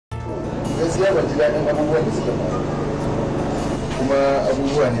gaskiya ban ji daɗin abubuwan da suka faru kuma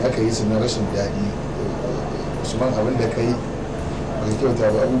abubuwa ne aka yi su na rashin daɗi. Usman abin da kai bai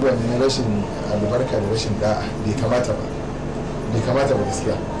kyauta ba, abubuwa ne na rashin albarka da rashin da'a, bai kamata ba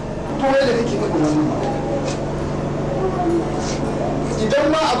gaskiya. To wai da kake faɗin wannan magana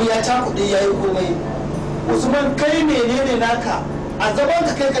idan ma abu ya cakuɗe ya yi komai, Usman kai menene naka a zaman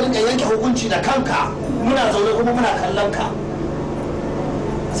ka kai ka rinka yanke hukunci da kanka, muna zaune kuma muna kallon ka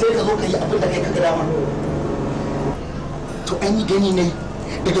sai ka zo ka yi abin da kai ka ga dama. To an yi gani ne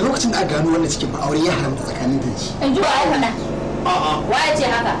daga lokacin da gano wannan cikin aure ya haramta tsakanin da shi. In ji ba ai faɗa. A'a. Waye ce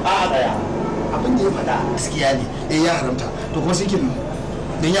haka? A'a tsaya. Abin da ya faɗa gaskiya ne. Ya haramta. To kuma sai kin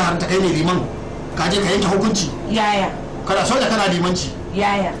dan ya haramta kai ne liman ka je ka yanke hukunci. Yaya? Kana so da kana limanci.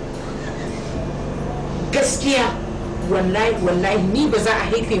 Yaya? Gaskiya wallahi ni ba za a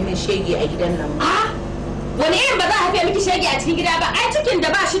haife min shege a gidan nan ba. Wani irin ba za a haife miki shege a cikin gida ba? Ai cikin da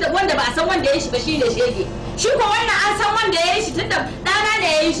ba shi da wanda ba a san wanda ya yi shi ba shine shege. Shi ko wannan an san wanda ya yi shi tunda ɗana ne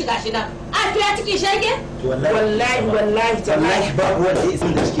ya yi shi gashi nan. A fiya cikin shege? Wallahi tallahi babu wanda ya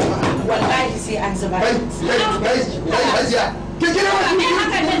isin da ciki ba. wallahi sai an zuba. Kai hajiya. Ke kira wa me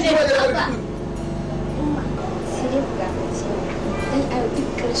haka ta je? sai dai ku gafarce dan a duk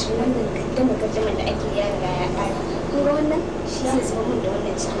karshen wannan kaddama da ake ya riga ya ƙare. Kun ga wannan shi zai zama mun da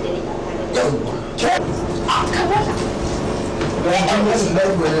wannan cikin da nake fara. Ka wata.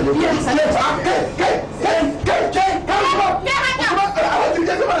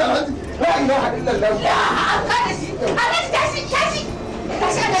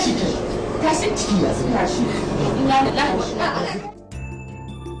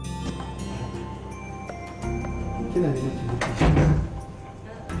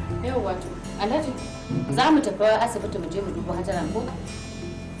 wato Alhaji za mu tafi asibiti mu je mu dubo Hajara ko?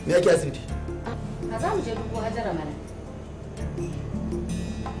 Me yake asibiti? A za mu je dubo Hajara mana.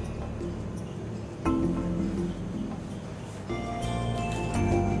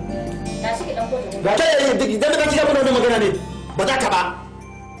 Tashi ki dan kotu. Ga ta yayin duk idan ka kira mana magana ne ba za ka ba.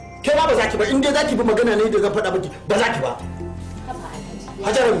 Ke ma ba za ki ba in dai za ki bi magana ne da zan faɗa miki ba za ki ba. Haba Alhaji.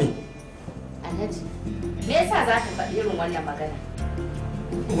 Hajaran me? Alhaji. Me yasa za ka faɗi irin wannan magana?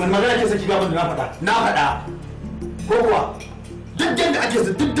 Wani magana ke saki gaban da na faɗa? Na faɗa. Ko kuwa duk yadda ake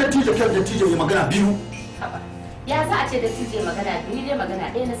su duk dattijo kan dattijo ya magana biyu. Haba. Ya za a ce dattijo magana biyu ni dai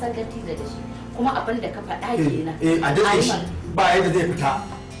magana ɗaya na san dattijo da shi. Kuma abin da ka faɗa kenan. A dace shi ba yadda zai fita.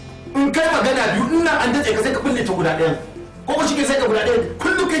 In kai magana biyu in nan an dace ka sai ka kulle ta guda ɗayan. Ko ba shi ke sai ka guda ɗayan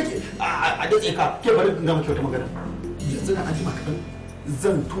kullum kai a dace ka ke bari in gama kyauta magana. Yanzu na an jima kaɗan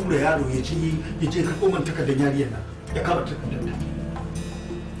zan tura yaro ya je karɓo man takardar yariyar nan ya kama takardar ta.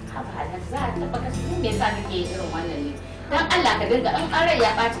 Za a taɓa kasu me yasa kake irin wannan ne dan Allah ka dinga in an rai ya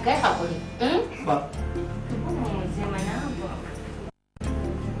ɓaci kai hakuri ba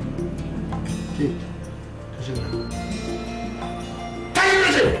ke ta shiga kai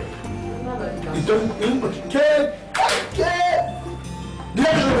ne idan in ba ke ne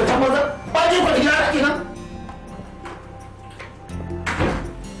da ta maza ba ji ba gida ake nan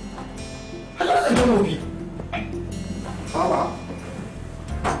Allah da mu bi baba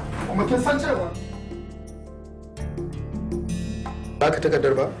kuma kin san cewa ba ka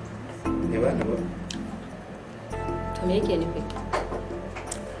takardar ba? Ne ba ni ba. to me yake nufi?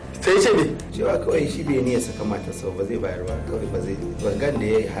 sai ce ne Cewa kawai shi bai niyya saka mata sau ba zai bayar ba, kawai ba zai bangan da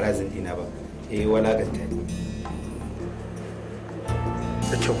ya yi harazin dina ba, ya yi walaganta ne.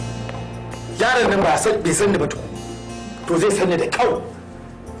 da kyau yaron nan ba bai san ni ba to zai san ni da kyau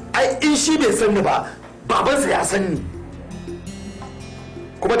ai in shi bai san ni ba babansa ya san ni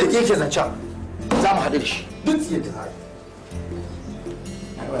kuma da yake zancen za mu haɗu da shi duk yadda za a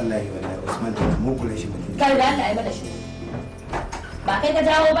Ai wallahi Usman da mugun shi mutum. Kai da Allah ai mada shi ba kai ka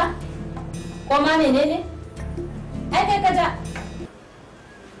jawo ba ko ma menene ai kai ka ja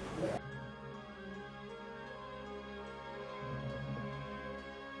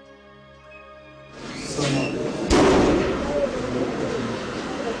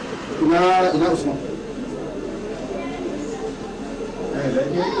ina Usman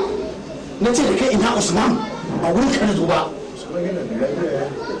na ce da kai ina Usman a wurin ka na zo ba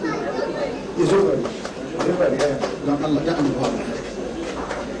ya zo don Allah ya annabawa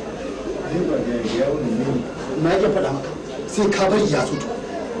na yake faɗa maka sai ka bari ya zo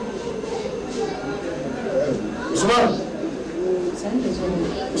Usman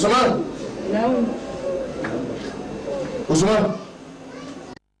Usman Usman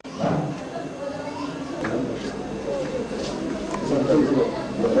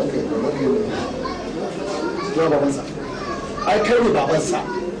babansa ai kai ne babansa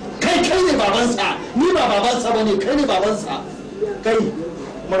kai ne babansa ni ba babansa ba ne kai ne babansa kai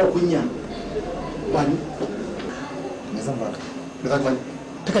mara kunya Wani? Me zan baka? Me za ka bani?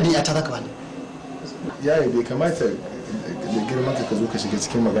 Takardar yata za ka bani. Yaya bai kamata da girman ka zo ka shiga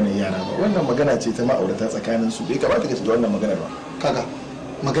cikin maganar yara ba. Wannan magana ce ta ma'aurata tsakanin su. Bai kamata ka shiga wannan maganar ba. Kaga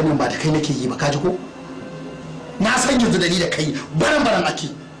maganar ba da kai nake yi ba ka ji ko? Na san yanzu da ni da kai baran ake.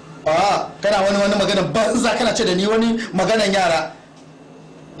 Kana wani maganar banza kana ce da ni wani maganar yara.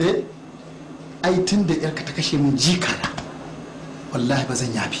 Ai tun da yarka ta kashe min jikana wallahi ba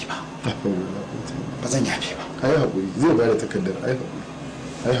zan yafi ba. Ba zan yafi ba. Ai hakuri zai bada takardar ai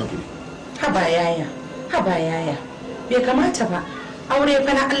hakuri. Haba yaya bai kamata ba, aure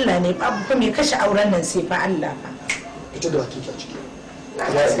fa na Allah ne, babu fa mai kashe auren nan sai fa Allah fa. Ita da hakiki a ciki.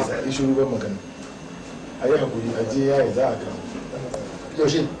 Ya isa ishu ban magana. Ai hakuri aje yayi za a kawo.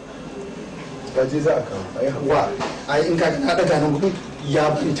 Yaushe? Aje za a kawo. Ai hakuri. Wa ai in ka na daga nan gudu ya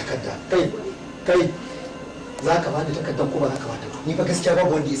bani takarda. Kai za ka bani takardar ko ba za ka bata ba? Ni fa gaskiya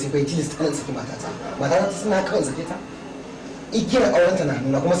babu wanda ya sai bai tilasta nan saki matata. Matata suna kawai sake ta. Igiyar aurenta na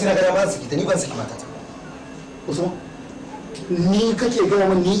nuna kuma sai na ga dama saki ta, ni ban saki matata. Usman ni kake gaya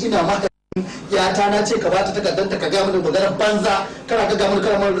min ni ina maka yata na ce ka bata takardar ta ka gaya min maganar banza kana ga gamin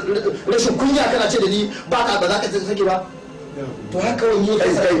kana rashin kunya kana ce da ni ba za ka sake ba. To haka wani ne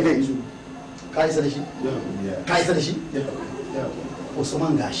kai isu. Ka isa da shi? Ka isa da shi?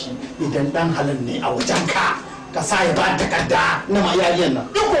 Usman gashi idan dan halal ne a wajen ka sa ya ba takarda na ma yariyan nan.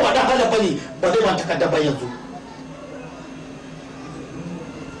 In ko ba dan halal bane ba zai ba takarda ba yanzu.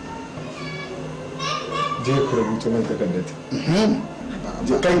 Je ka rubuta mai takardar ta.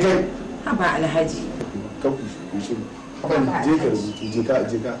 Je kai. Haba Alhaji. Ka ku shiru. Je ka rubuta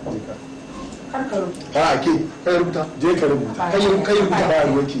je ka. Kar ka rubuta. Ke kai rubuta. Je ka rubuta. Kai rubuta ba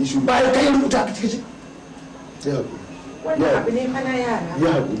ruwanki ishu. Ba kai rubuta ka cike. Ya hakuri. Wannan abu ne fa na yara. Ya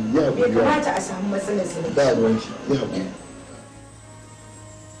hakuri. Bai kamata a samu matsalar su. Ba ruwanki. Ya hakuri.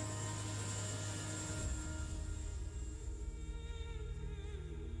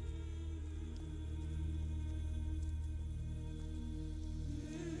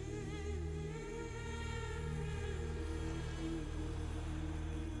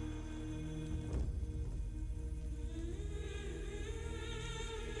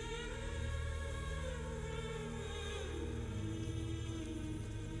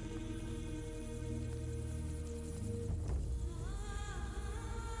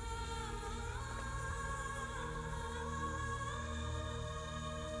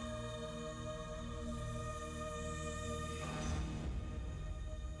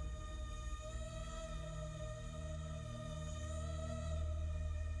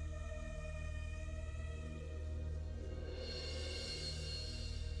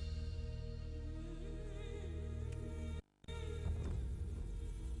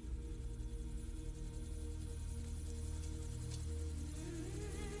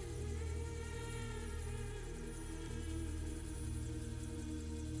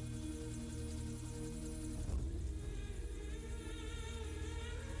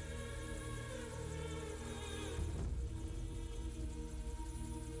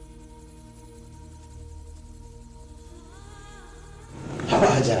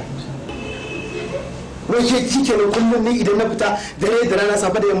 Hajara wai ke kike ne kullum ni idan na fita dare da rana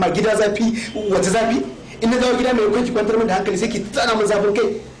safa da yamma gida zafi wata zafi in na dawo gida mai kwanki kwantar min da hankali sai ki tsana min zafin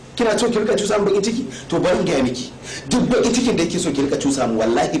kai kina so ki rika cusa min bakin ciki to bari in gaya miki duk bakin cikin da yake so ki rika cusa min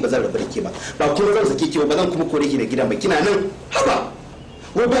wallahi ba zan rabu da ke ba kuma zan sake ki ba zan kuma kore ki da gidan ba kina nan haba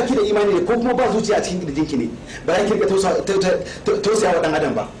wai ba ki da imani ne ko kuma ba zuciya a cikin kirjinki ne ba za ki rika tausaya wa dan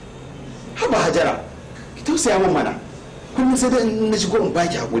adam ba haba Hajara ki tausaya min mana kullum sai dai na shigo in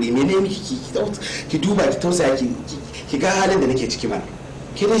baki hakuri mene miki ki duba ki tausaya ki ga halin da nake ciki mana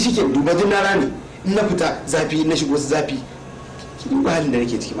ke dai shike duba din na rani in na fita zafi na shigo zafi ki duba halin da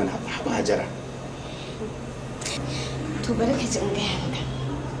nake ciki mana haba Hajara to bari ka ji in gaya maka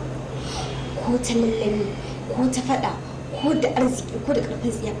ko ta lallami ko ta fada ko da arziki ko da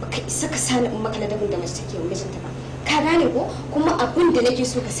karfin tsiya baka isa ka sani in maka ladabin da mace take wa mijinta ba ka gane ko kuma abin da nake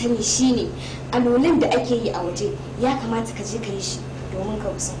so ka sani shine alolan da ake yi a waje ya kamata ka je ka yi shi domin ka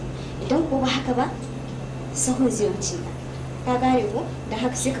kusa idan ko ba haka ba sahun zai wuce ka gane ko da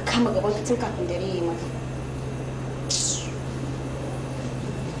haka sai ka kama gaban ka tun kafin dare ya maka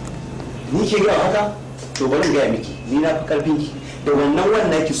ni ke ga haka to bari in gaya miki ni na fi karfin ki da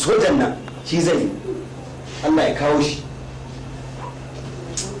wannan ki sojan nan shi zai Allah ya kawo shi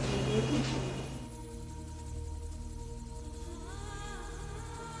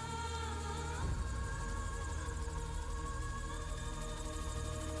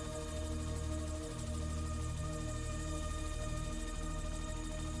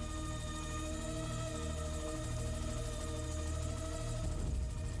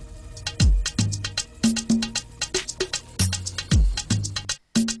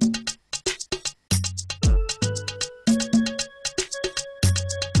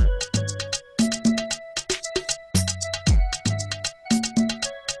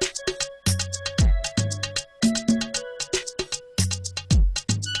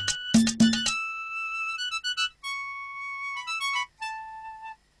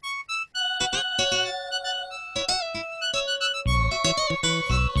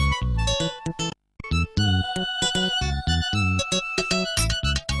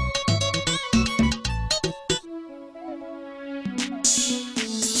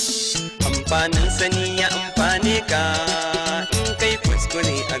amfanin sani ya amfane ka in kai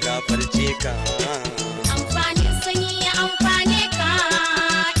kuskure a gafarce ka. Amfanin sani ya amfane ka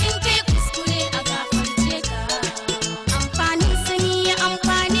in kai kuskure a gafarce ka. Amfanin sani ya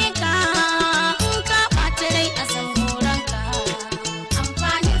amfane ka in ka ɓata rai a san horonka.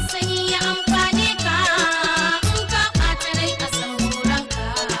 Amfanin sani ya amfane ka in ka ɓata rai a san horonka.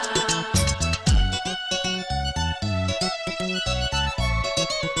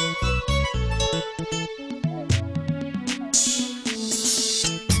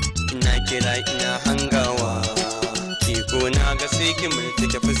 Ina kira ina hangawa ki ko na ga sai ki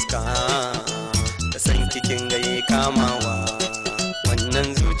murtuke fuska da san kikin gaye kamawa wannan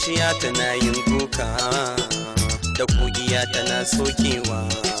zuciya tana yin kuka da kugiya tana sokewa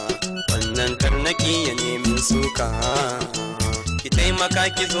wannan karnaki ya nemi suka ki taimaka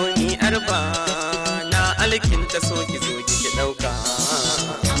ki zo ni arba na alkinta so ki zo ki dauka.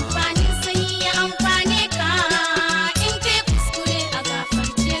 Amfanin sani ya amfane ka in kai kuskure a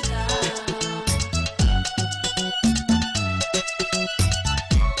gafarce ka.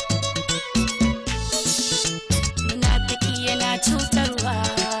 Munafiki yana cutarwa,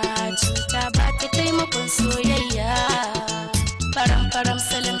 cuta ba ta taimakon soyayya. Faram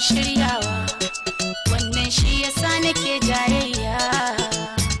salam shiryawa, wannan shi yasa nake jayayya.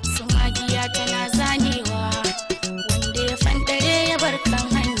 Sumagiya tana zanewa, wanda ya fandare ya bar kan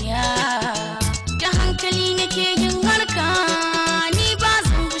hanya. Da hankali nake yin harka, ni ba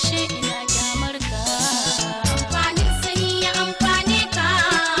zan gushe ina kyamar ka. Amfanin sani ya amfane ka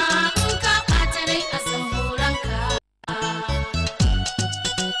in ka ɓata rai a san horonka.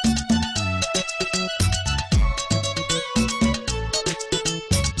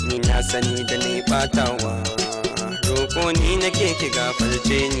 Ni na sani da ni batawa roko ni nake ki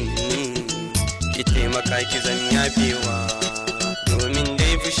gafarce ni ki taimaka ki zan yafewa domin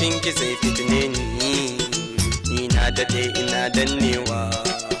dai fushin ki zai fitine ni na dade ina dannewa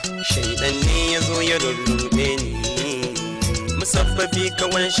shaidan ne ya zo ya rullube ni musabbabi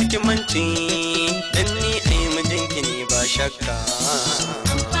kawai shikimanci dan ni ai mijinki ne ba shakka.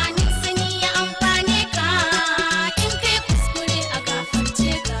 Amfanin sani ya amfane ka in kai kuskure a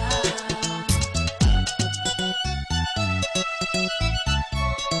gafarce ka.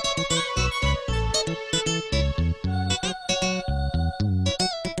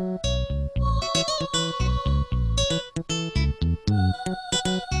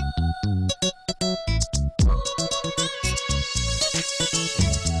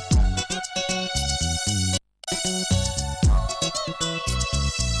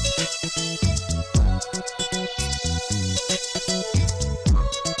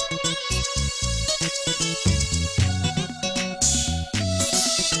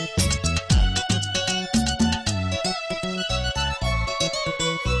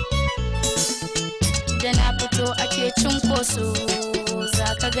 Da na fito ake cunkoso, za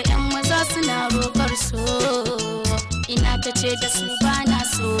ka ga 'yan maza suna roƙar so. Ina ta ce da su bana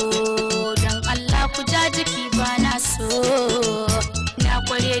so, don Allah ku ja jiki bana so. Na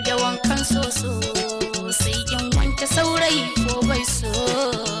kware da wankan soso, sai in wanke saurayi ko bai so.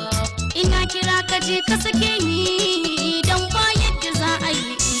 Ina kira ka je ka sake ni, don ba yadda za a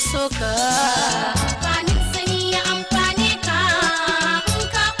yi in so ka. Amfanin sani ya amfane ka in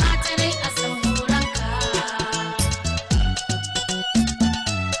ka ɓata rai a san horonka.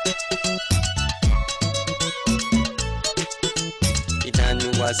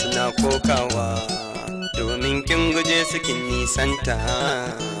 Idanuwa suna kokawa domin kin guje sukin nisanta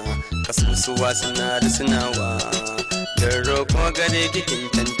kasusuwa suna risinawa da roƙo gare kikin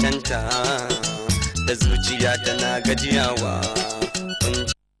cancanta da zuciya tana gajiyawa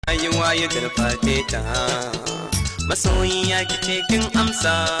kunci rayuwa ya garfafe ta masoyiya kice kin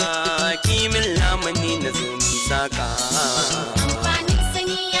amsa kimin lamani na zo mi saka. Amfanin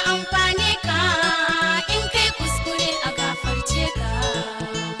sani ya amfane ka in kai kuskure a gafarce ka.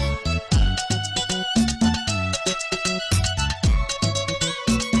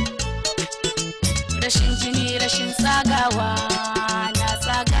 Rashin jini rashin tsagawa, na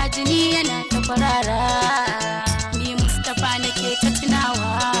tsaga jini yana ta kwarara. Ni Mustapha nake ta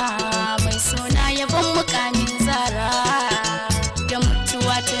tunawa, mai suna yabon mukamin zara. Da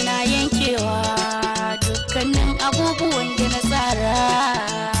mutuwa tana yankewa, dukkanin abubuwa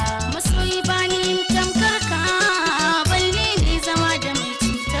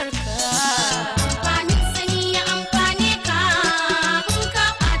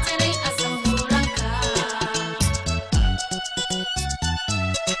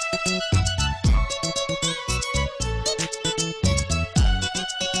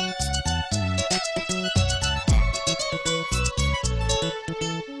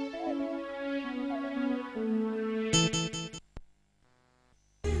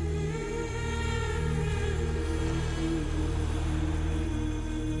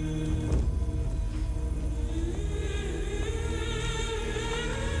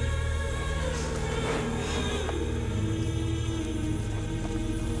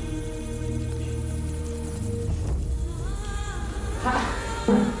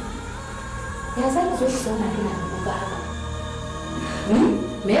zo ki zauna kina kuka haka.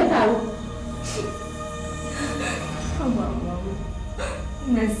 Me ya faru?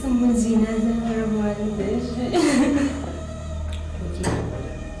 Na san mijina zan harba da shi.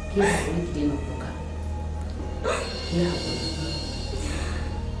 Ki haƙuri ki daina kuka. Ki haƙuri.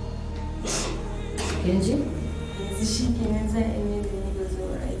 Kin ji? Yanzu shi kenan za a yi da ni da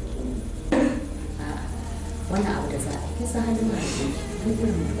zuwa aiki. Wannan abu da za a yi san halin masu duk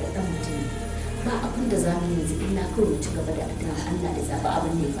irin da ɗan mutum ba abin da za mu yi yanzu illa kawai ci gaba da addu'a Allah da zaɓa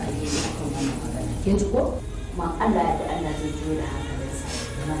abin da ya fi alheri a kan wannan magana. Kin ji ko? Ma Allah ya da Allah zai jiyo da hankalinsa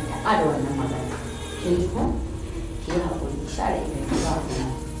kuma da ƙara wannan magana. Kin ji ko? Ki yi haƙuri share idan ki ba ku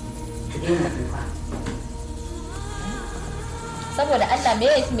ki daina kuka. Saboda Allah me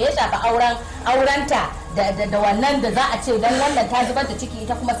ya shafi aurenta da wannan da za a ce dan wannan ta zubar da ciki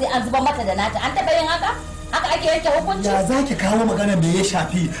ita kuma sai an zubar mata da nata an taɓa yin haka? Haka ake yanke hukunci? Ya za ki kawo magana me ya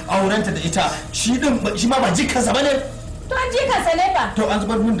shafi aurenta da ita shi ma ba jikansa ba ne? To an jikansa ne ba? To an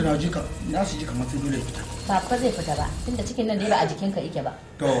zubar min da na jika na su jika masu dole fita. Ba fa zai fita ba tunda cikin nan dai ba a jikinka yake ba.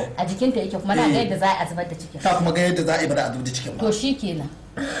 To a jikinta yake kuma na ga yadda za a zubar da cikin. Ta kuma ga yadda za a yi ba za a zubar da cikin ba. To shi kenan.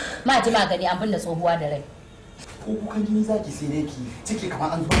 Ma ji magani an binne tsohuwa da rai. Ko kukan jini zaki sai dai ki ciki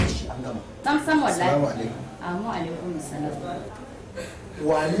kamar an zubar da shi an gama. San wallahi. Assalamu alaikum. Amma alaikum salam.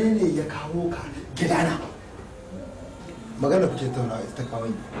 Wane ne ya kawo ka gidana? Magana kuke tattaunawa ita ta kawo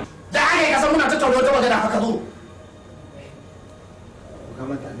ni. Da aka yi kasan muna tattauna wata magana haka zo. Ku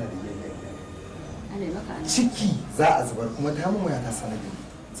kama ta ana da yayi. Allah maka an. Ciki za a zubar kuma ta mun waya ta sanar da ni.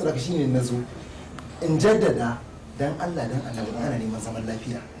 Saboda shine na zo in jaddada dan Allah dan Annabi ana neman zaman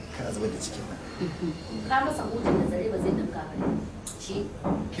lafiya kar a zubar da cikin nan. Ka masa hutun da zare ba zai dinka ba. Shi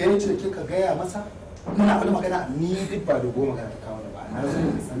Ke ne ce kika gaya masa? Muna wani magana Ni duk ba da goma magana ta kawo ni ba. Na zo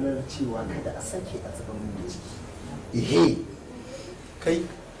in sanar cewa kada a sake a zubar mun da ciki. Ehe, kai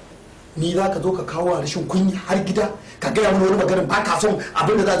ni za ka zo ka kawo rashin kunya har gida ka gaya mana wani maganin ba ka son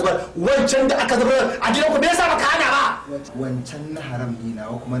abin da za zubar wancan da aka zubar a gidan ku me yasa baka hana ba wancan na haram ne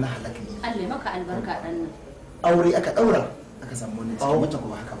nawa kuma na halak ne Allah maka albarka dan nan. aure aka daura aka samu wani cikin wancan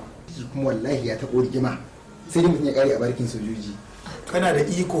kuma haka ba kuma wallahi ya taɓo rigima sai dai mutum ya kare a barkin sojoji kana da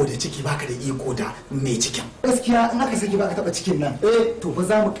iko da ciki baka da iko da mai cikin gaskiya in aka saki baka taba cikin nan to fa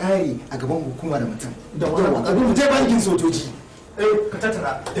za mu kare a gaban hukuma da mutum da wani abin mu je bankin sojoji ka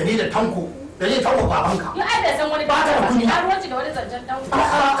tattara da ni da tanko babanka Yo ai da san wani ba ka da kunya har wanci da wani zancen dan. ba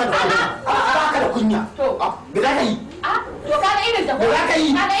ka da kunya To me za ka yi to kaga irin ta ko? Me za ka yi?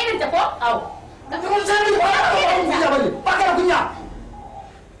 Kaga irin ta ko? Au. ba ka da kunya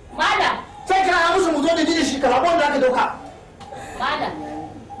Malam, sai ka musu mu zo da ni da shi ka rabon da aka dauka malam.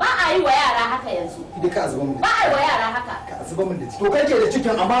 Ba a yi wa yara haka yanzu. duka a zuba mun Ba a yi wa yara haka. ka zuba mun da ciki to kai ke da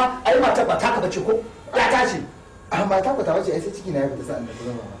cikin amma ai mata ba taka bace ko ya tace amma ta kwata wace ai sai ciki na ya fita sa'an da ta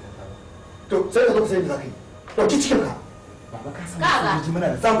zama mata ta to sai ka zo ka sai da zaka yi dauki cikin ka baba ka san Kaga. sojoji muna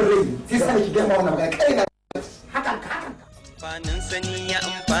da samun rai sai sa ki ga ma wannan magana kai na hakan ka amfanin sani ya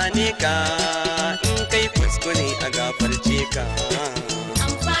amfane ka in kai kuskure a gafarce ka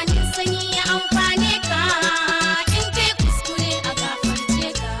amfanin sanyi ya amfane ka in kai kuskure a gafarce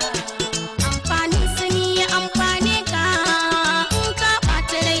ka amfanin sanyi ya amfane ka in ka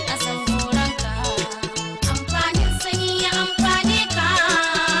ɓata rai a san horonka amfanin sanyi ya amfane ka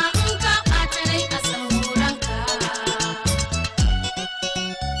in ka ɓata rai a san horonka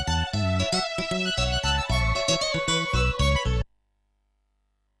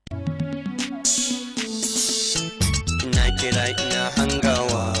ina kira ina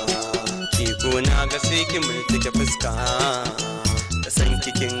hangawa ki gona ga sai ki mulke fuska da san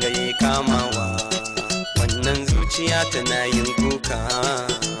kikin gaye kamawa wannan zuciya tana yin kuka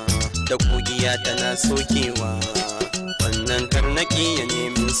da kugiya tana sokewa wannan karnaki ya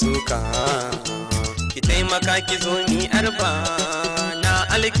nemi suka ki taimaka ki zo ni arba na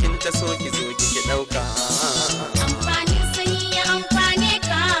alkinta so ki zo ki dauka amfanin sanyi ya amfane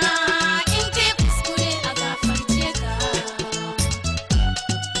ka in kai kuskure a gafarce ka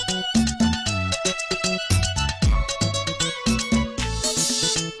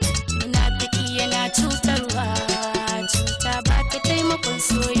munafiki yana cutarwa cuta ba ta taimakon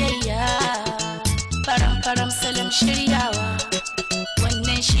soyayya faram salam shiryawa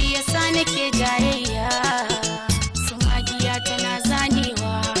wannan shi yasa nake jayayya su magiya tana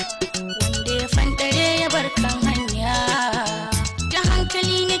zanewa wanda ya fandare ya bar kan hanya da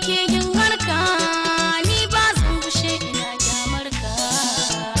hankali nake yin harka ni ba zan gushe ina kyamar ka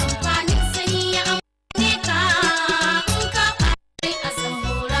amfanin sani ya amfane ka in ka ɓare a san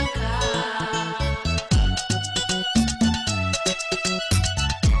horonka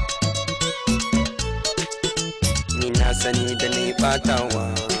ni na sani da ni batawa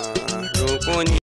roƙo ni